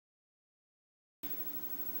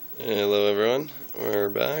Hello everyone, we're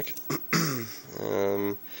back.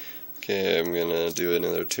 Okay, I'm gonna do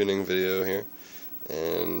another tuning video here,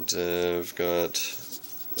 and I've got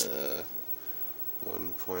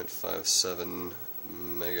 1.57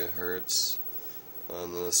 megahertz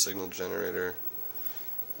on the signal generator,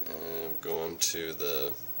 and I'm going to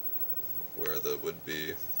where the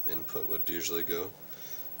would-be input would usually go,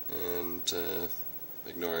 and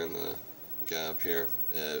ignoring the gap here.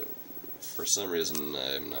 For some reason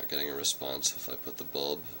I'm not getting a response if I put the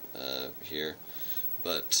bulb here,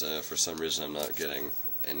 but for some reason I'm not getting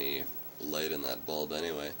any light in that bulb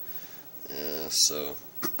anyway, so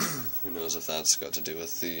who knows if that's got to do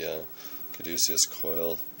with the caduceus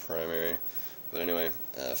coil primary. But anyway,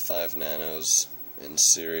 5 nanos in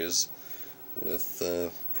series with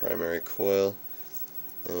the primary coil,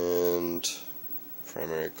 and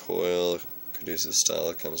primary coil caduceus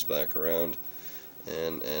style comes back around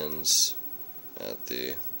and ends at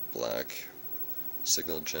the black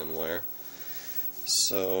signal gen wire.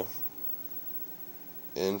 So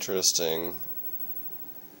interesting.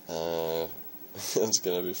 It's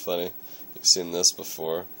gonna be funny. You've seen this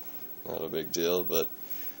before, not a big deal, but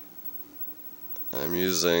I'm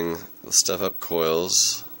using the StepUp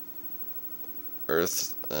coils,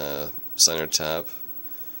 earth center tap,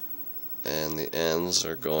 and the ends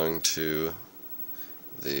are going to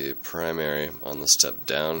the primary on the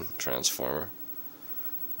StepDown transformer.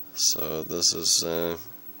 So this is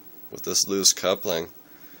with this loose coupling,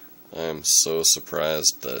 I'm so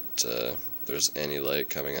surprised that there's any light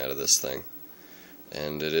coming out of this thing,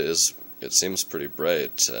 and it seems pretty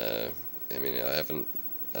bright. I mean, I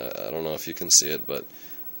don't know if you can see it, but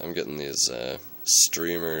I'm getting these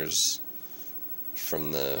streamers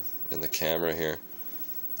from in the camera here.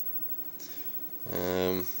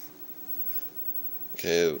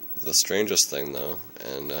 Okay, the strangest thing though,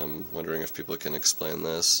 and I'm wondering if people can explain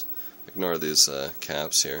this, ignore these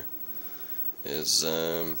caps here, is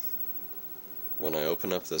when I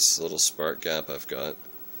open up this little spark gap I've got,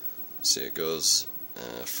 see it goes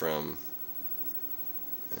from,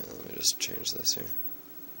 let me just change this here.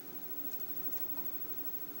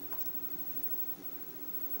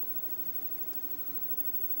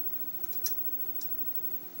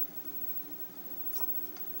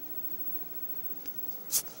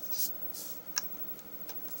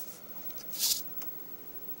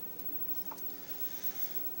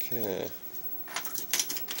 Okay,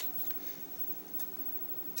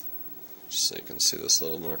 just so you can see this a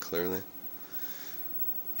little more clearly.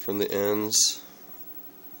 From the ends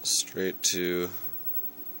straight to,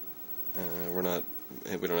 we don't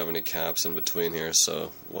have any caps in between here,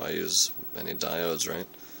 so why use any diodes, right?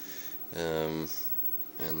 And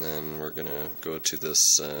then we're gonna go to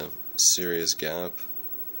this series gap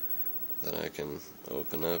that I can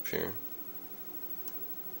open up here.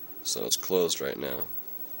 So it's closed right now,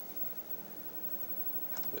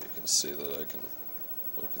 but you can see that I can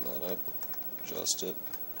open that up, adjust it,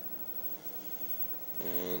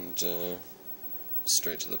 and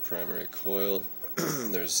straight to the primary coil.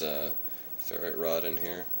 There's a ferrite rod in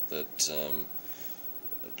here that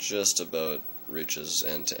just about reaches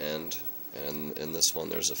end to end, and in this one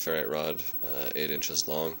there's a ferrite rod 8 inches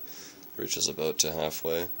long, reaches about to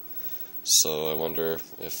halfway. So I wonder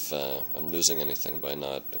if I'm losing anything by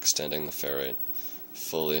not extending the ferrite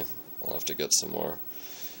fully. I'll have to get some more.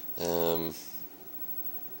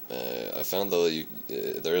 I found though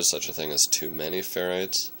there is such a thing as too many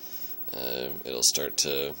ferrites. It'll start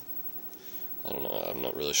to, I don't know, I'm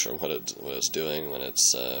not really sure what it's doing when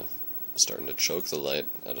it's starting to choke the light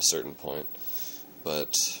at a certain point.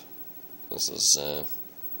 But this is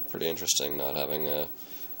pretty interesting, not having a,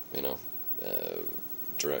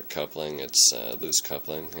 direct coupling. It's loose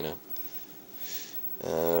coupling,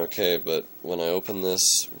 okay, but when I open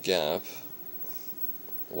this gap,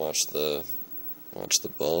 watch the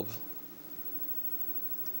bulb.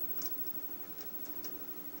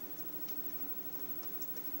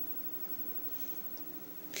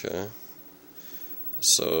 Okay,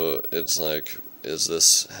 so it's like, is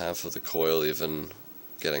this half of the coil even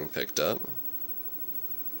getting picked up?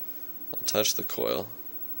 I'll touch the coil.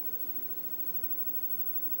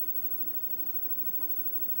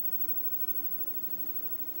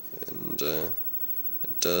 And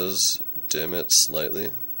it does dim it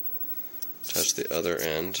slightly. Touch the other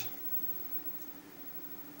end,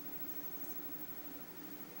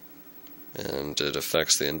 and it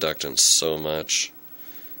affects the inductance so much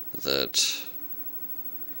that,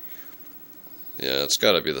 yeah, it's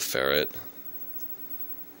got to be the ferrite.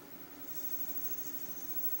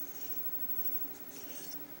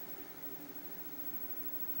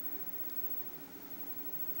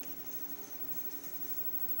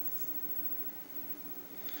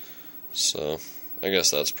 So I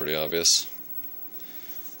guess that's pretty obvious.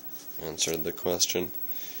 Answered the question.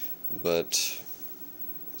 But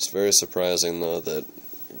it's very surprising though that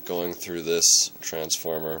going through this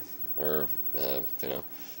transformer, or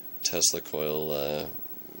Tesla coil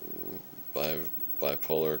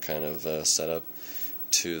bipolar kind of setup,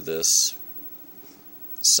 to this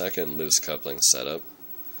second loose coupling setup,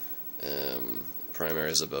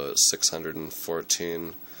 primary is about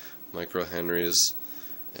 614 microhenries,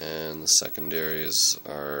 and the secondaries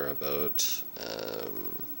are about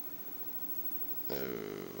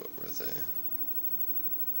what were they?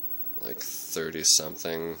 Like 30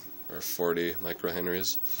 something or 40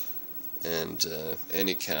 microhenries, and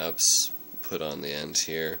any caps put on the end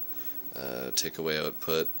here take away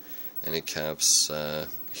output. Any caps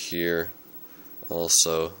here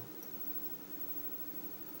also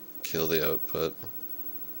kill the output.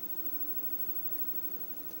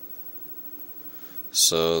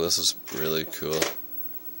 So this is really cool.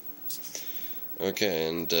 Okay,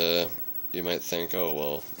 and you might think, oh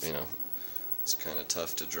well, it's kind of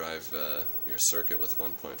tough to drive your circuit with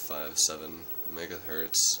 1.57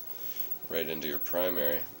 megahertz right into your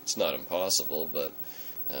primary. It's not impossible, but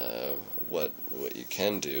what you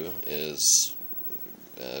can do is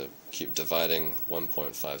keep dividing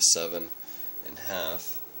 1.57 in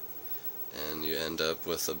half, and you end up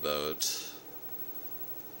with about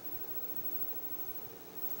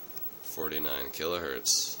 49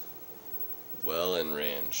 kilohertz, well in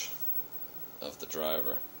range of the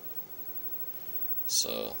driver.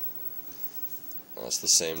 So that's the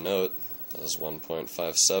same note as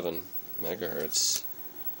 1.57 megahertz.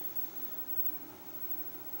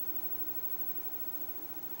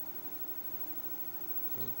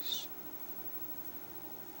 Oops.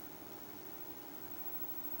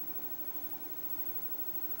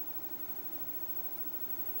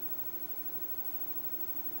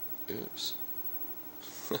 Oops.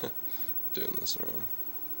 Doing this wrong.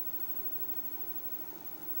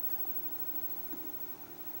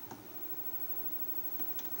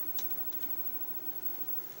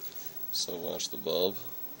 So watch the bulb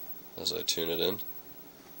as I tune it in.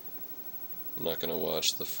 I'm not going to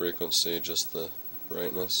watch the frequency, just the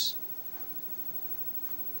brightness.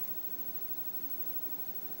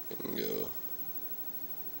 And go.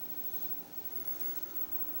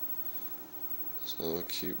 So we'll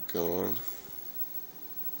keep going.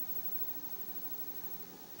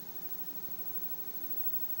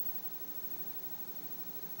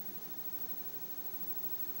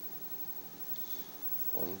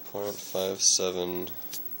 .57.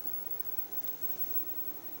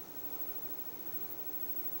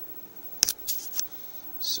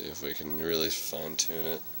 See if we can really fine tune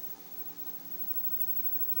it.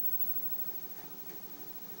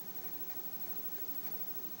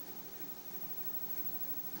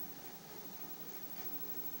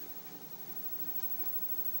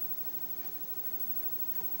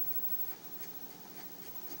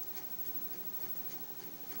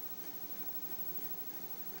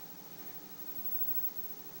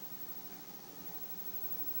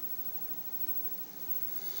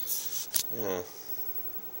 Yeah.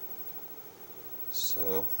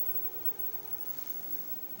 So,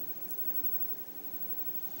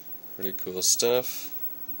 pretty cool stuff.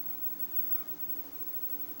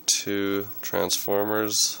 2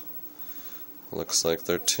 transformers. Looks like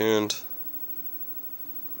they're tuned.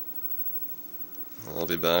 I'll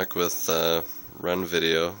be back with run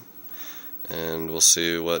video, and we'll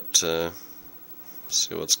see what's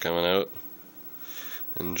coming out.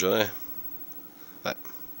 Enjoy.